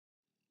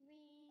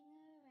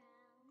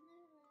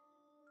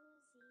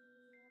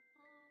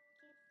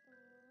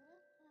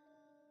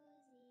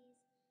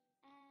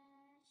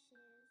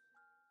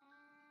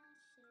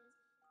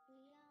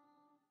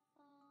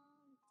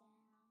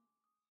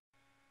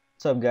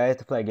What's up, guys?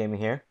 The Flag Gaming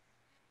here.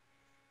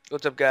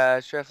 What's up,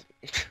 guys? Chef,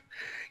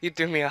 you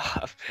threw me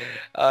off.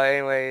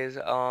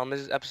 This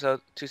is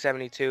episode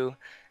 272,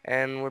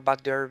 and we're about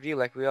to do a review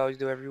like we always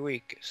do every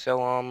week.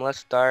 So, let's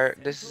start.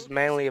 This is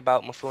mainly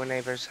about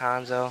Mifune versus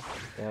Hanzo,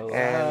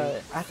 and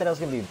I thought it was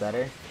gonna be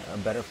a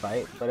better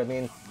fight, but I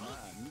mean,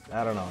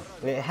 I don't know.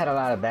 It had a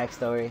lot of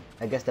backstory.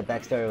 I guess the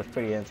backstory was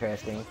pretty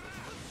interesting.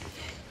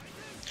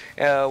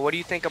 what do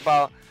you think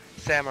about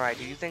Samurai?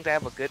 Do you think they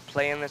have a good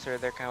play in this, or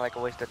they're kind of like a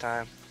waste of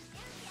time?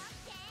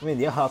 I mean,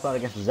 they'll help out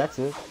against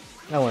Zetsu.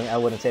 I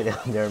wouldn't say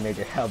they're a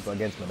major help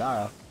against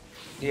Madara,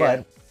 Yeah,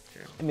 but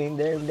true. I mean,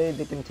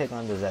 they can take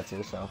on the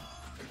Zetsu. So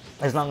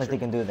as long as they True.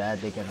 can do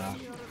that, they can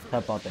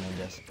help out the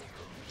ninjas.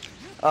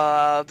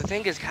 The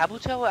thing is,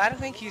 Kabuto, I don't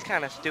think he's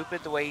kind of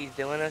stupid the way he's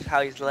doing this,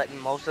 how he's letting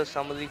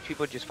some of these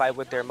people just fight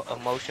with their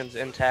emotions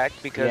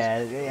intact, because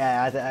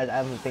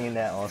I'm thinking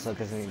that also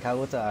because I mean,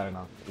 Kabuto, I don't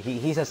know.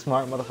 He's a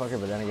smart motherfucker,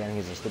 but then again,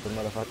 he's a stupid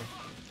motherfucker.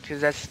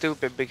 Because that's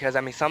stupid. Because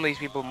I mean, some of these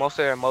people, most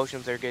of their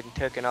emotions are getting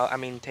taken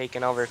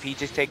over. If he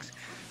just takes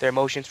their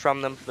emotions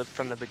from them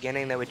from the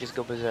beginning, they would just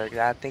go berserk.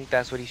 I think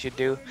that's what he should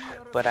do.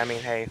 But I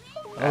mean, hey,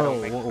 I don't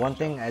think. One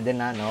thing I did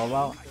not know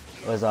about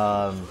was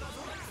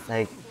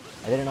like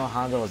I didn't know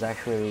Hanzo was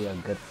actually a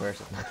good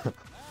person.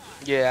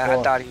 Yeah, I well,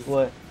 thought he was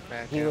what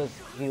bad he too.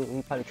 was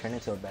he probably turned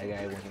into a bad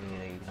guy when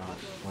he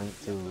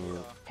went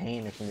to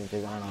Pain or something.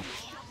 Cause I don't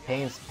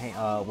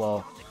know.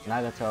 Well,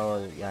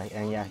 Nagato, yeah,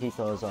 and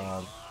Yahito's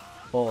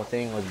whole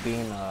thing was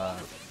being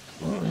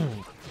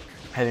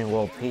having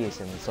world peace,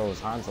 and so was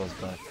Hanzo's,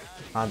 but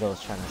Hanzo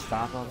was trying to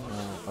stop him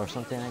or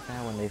something like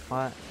that when they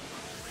fought.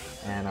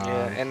 And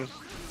Yeah, and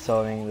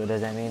so I mean,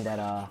 does that mean that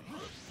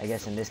I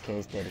guess in this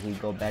case that he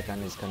go back on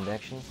his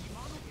convictions?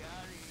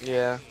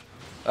 yeah.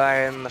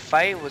 And the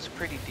fight was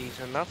pretty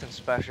decent, nothing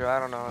special. I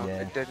don't know. Yeah.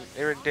 It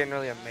didn't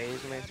really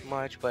amaze me too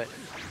much, but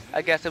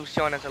I guess it was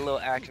showing us a little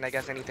action. I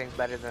guess anything's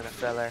better than a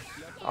filler.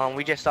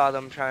 We just saw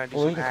them trying to do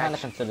Well, we some can kind of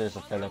action. consider this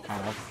a filler,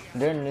 kind of.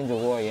 During Ninja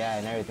War, yeah,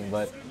 and everything,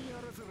 but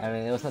I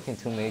mean, it was nothing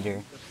too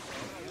major.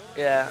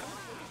 Yeah,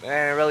 and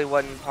it really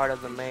wasn't part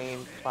of the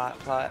main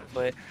plot.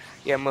 But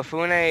yeah,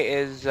 Mifune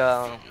is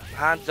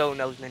Hanzo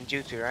knows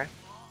ninjutsu, right?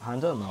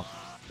 Hanzo, no.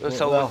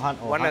 So was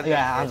one of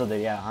them Yeah, did. Hanzo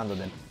did. Yeah, Hanzo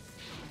did.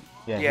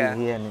 Yeah, Yeah.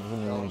 he knew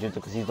So ninjutsu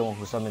because he's the one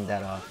who summoned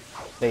that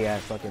big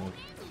ass fucking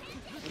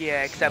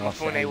yeah, except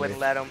Mifune stranger. wouldn't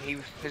let him.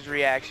 His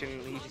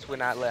reaction, he just would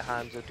not let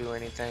Hanzo do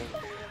anything.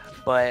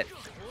 But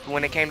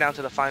when it came down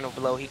to the final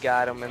blow, he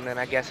got him, and then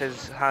I guess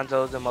his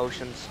Hanzo's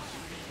emotions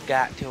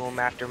got to him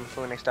after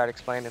Mifune started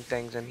explaining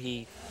things, and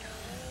he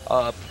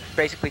uh,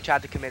 basically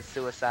tried to commit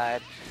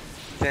suicide.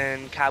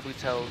 Then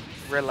Kabuto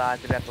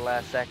realized it at the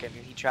last second,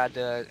 and he tried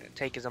to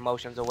take his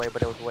emotions away,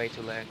 but it was way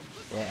too late.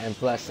 Yeah, and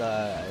plus,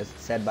 it's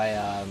said by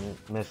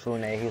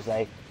Mifune,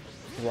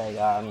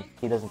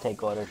 he doesn't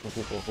take orders from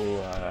people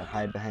who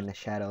hide behind the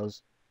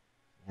shadows,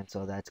 and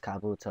so that's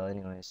Kabuto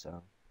anyway.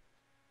 So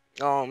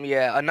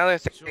Yeah, another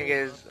thing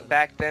is,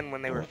 back then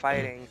when they were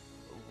fighting,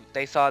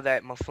 they saw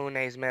that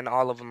Mifune's men,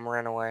 all of them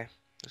ran away.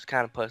 It was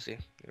kind of pussy.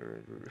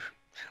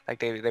 Like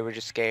they were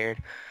just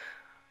scared.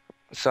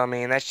 So I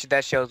mean,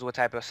 that shows what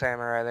type of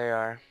samurai they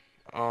are.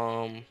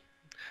 Um,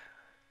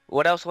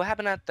 what else? What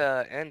happened at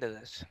the end of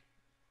this?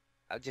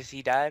 Just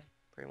he died,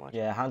 pretty much.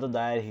 yeah, Hanzo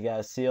died. He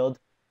got sealed,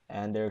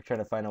 and they're trying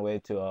to find a way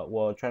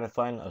to trying to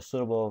find a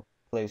suitable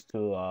place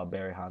to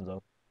bury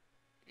Hanzo.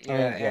 I Yeah,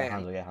 mean, yeah, and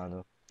Hanzo, yeah,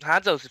 Hanzo.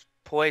 Hanzo's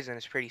poison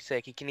is pretty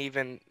sick. He can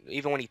even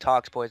when he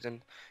talks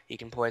poison, he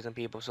can poison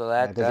people. So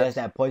Yeah, that because he has that's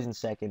that poison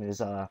sac in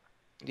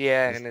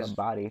yeah, his and his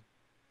body.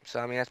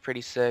 so I mean that's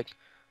pretty sick.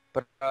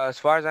 But as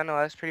far as I know,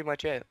 that's pretty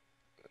much it.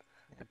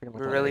 Yeah, pretty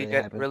much all that Really really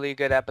good, happened. really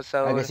good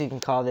I guess episode. you can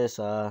call this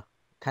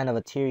kind of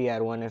a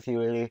teary-eyed one if you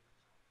really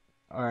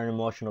are an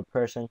emotional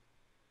person.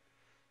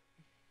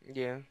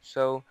 Yeah,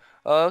 so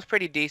it was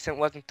pretty decent.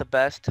 Wasn't the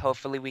best.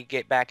 Hopefully we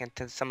get back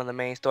into some of the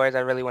main stories. I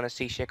really want to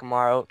see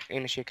Shikamaru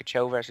in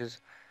Shikacho versus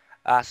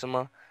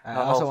Asuma. I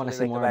also want to Hopefully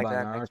see they go more back to about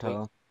that next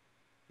week. Naruto.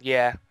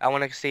 Yeah, I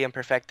want to see him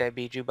perfect that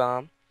Biju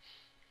bomb.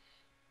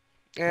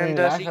 I And mean,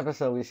 last see,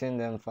 episode we seen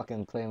them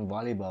fucking playing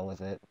volleyball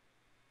with it.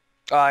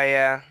 oh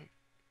yeah,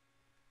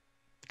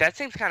 that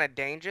seems kind of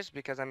dangerous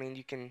because I mean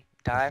you can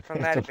die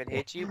from that if it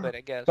hits you, but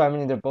I guess So I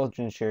mean, they're both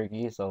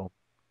Jinchuriki, so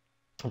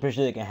I'm pretty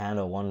sure they can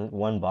handle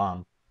one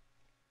bomb.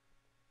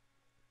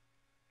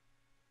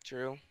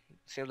 true.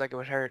 Seems like it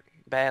would hurt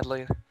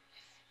badly.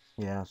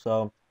 Yeah,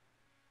 so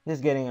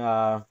just getting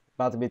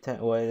about to be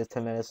 10. Well, it's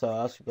 10 minutes, so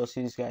I'll go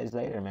see these guys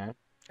later, man.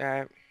 All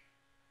right.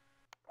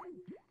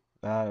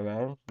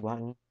 Right,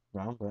 one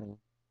round button.